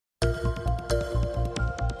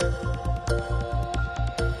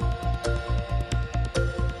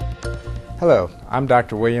Hello, I'm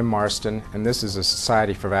Dr. William Marston, and this is a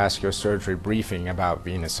Society for Vascular Surgery briefing about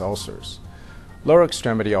venous ulcers. Lower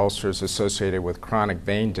extremity ulcers associated with chronic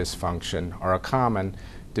vein dysfunction are a common,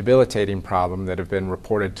 debilitating problem that have been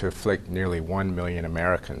reported to afflict nearly 1 million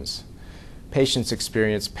Americans. Patients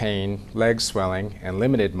experience pain, leg swelling, and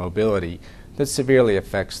limited mobility that severely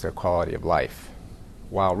affects their quality of life.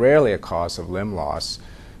 While rarely a cause of limb loss,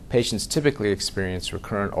 patients typically experience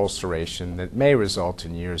recurrent ulceration that may result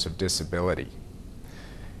in years of disability.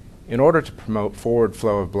 In order to promote forward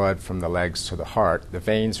flow of blood from the legs to the heart, the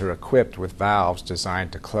veins are equipped with valves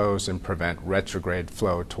designed to close and prevent retrograde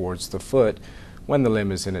flow towards the foot when the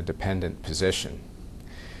limb is in a dependent position.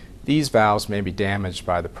 These valves may be damaged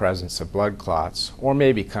by the presence of blood clots or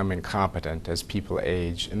may become incompetent as people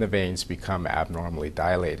age and the veins become abnormally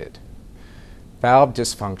dilated. Valve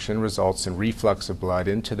dysfunction results in reflux of blood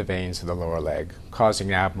into the veins of the lower leg,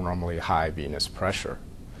 causing abnormally high venous pressure.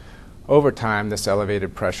 Over time, this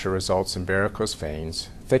elevated pressure results in varicose veins,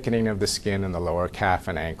 thickening of the skin in the lower calf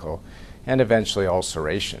and ankle, and eventually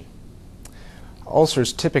ulceration.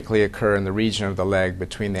 Ulcers typically occur in the region of the leg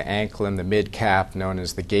between the ankle and the mid-calf, known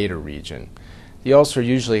as the gaiter region. The ulcer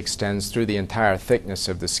usually extends through the entire thickness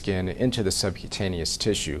of the skin into the subcutaneous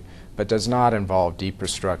tissue, but does not involve deeper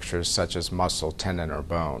structures such as muscle, tendon, or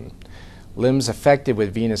bone. Limbs affected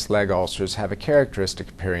with venous leg ulcers have a characteristic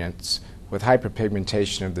appearance with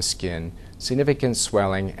hyperpigmentation of the skin, significant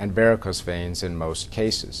swelling, and varicose veins in most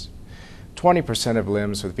cases. 20% of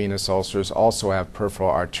limbs with venous ulcers also have peripheral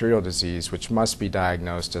arterial disease, which must be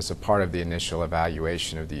diagnosed as a part of the initial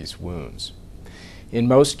evaluation of these wounds. In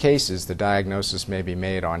most cases, the diagnosis may be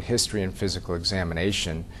made on history and physical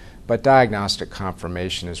examination, but diagnostic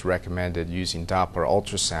confirmation is recommended using Doppler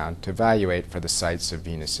ultrasound to evaluate for the sites of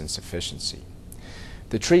venous insufficiency.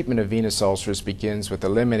 The treatment of venous ulcers begins with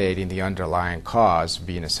eliminating the underlying cause,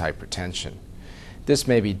 venous hypertension. This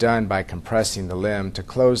may be done by compressing the limb to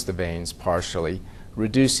close the veins partially,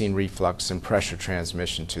 reducing reflux and pressure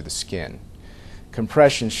transmission to the skin.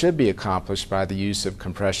 Compression should be accomplished by the use of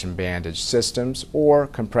compression bandage systems or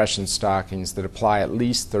compression stockings that apply at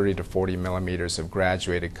least 30 to 40 millimeters of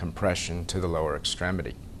graduated compression to the lower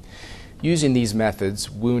extremity. Using these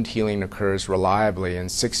methods, wound healing occurs reliably in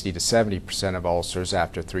 60 to 70% of ulcers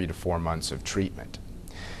after 3 to 4 months of treatment.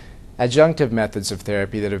 Adjunctive methods of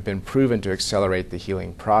therapy that have been proven to accelerate the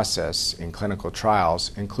healing process in clinical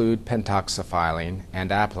trials include pentoxifylline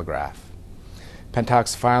and afflict.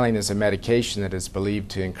 Pentoxifylline is a medication that is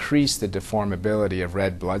believed to increase the deformability of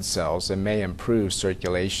red blood cells and may improve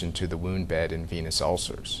circulation to the wound bed in venous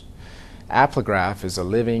ulcers. Afflict is a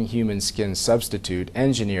living human skin substitute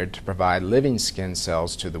engineered to provide living skin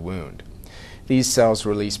cells to the wound. These cells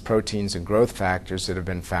release proteins and growth factors that have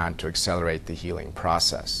been found to accelerate the healing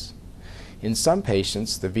process. In some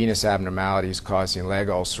patients, the venous abnormalities causing leg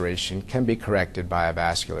ulceration can be corrected by a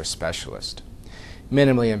vascular specialist.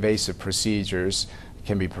 Minimally invasive procedures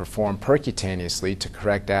can be performed percutaneously to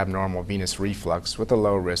correct abnormal venous reflux with a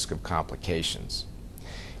low risk of complications.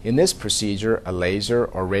 In this procedure, a laser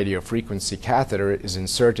or radiofrequency catheter is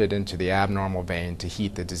inserted into the abnormal vein to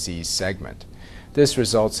heat the diseased segment. This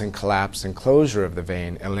results in collapse and closure of the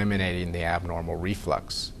vein, eliminating the abnormal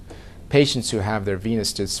reflux. Patients who have their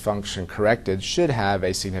venous dysfunction corrected should have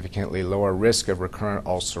a significantly lower risk of recurrent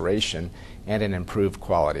ulceration and an improved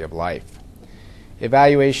quality of life.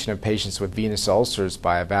 Evaluation of patients with venous ulcers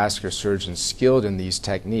by a vascular surgeon skilled in these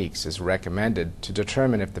techniques is recommended to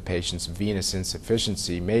determine if the patient's venous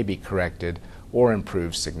insufficiency may be corrected or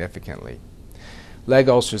improved significantly. Leg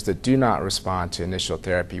ulcers that do not respond to initial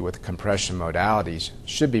therapy with compression modalities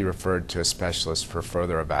should be referred to a specialist for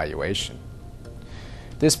further evaluation.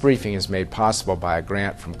 This briefing is made possible by a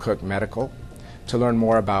grant from Cook Medical. To learn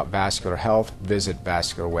more about vascular health, visit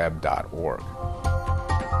vascularweb.org.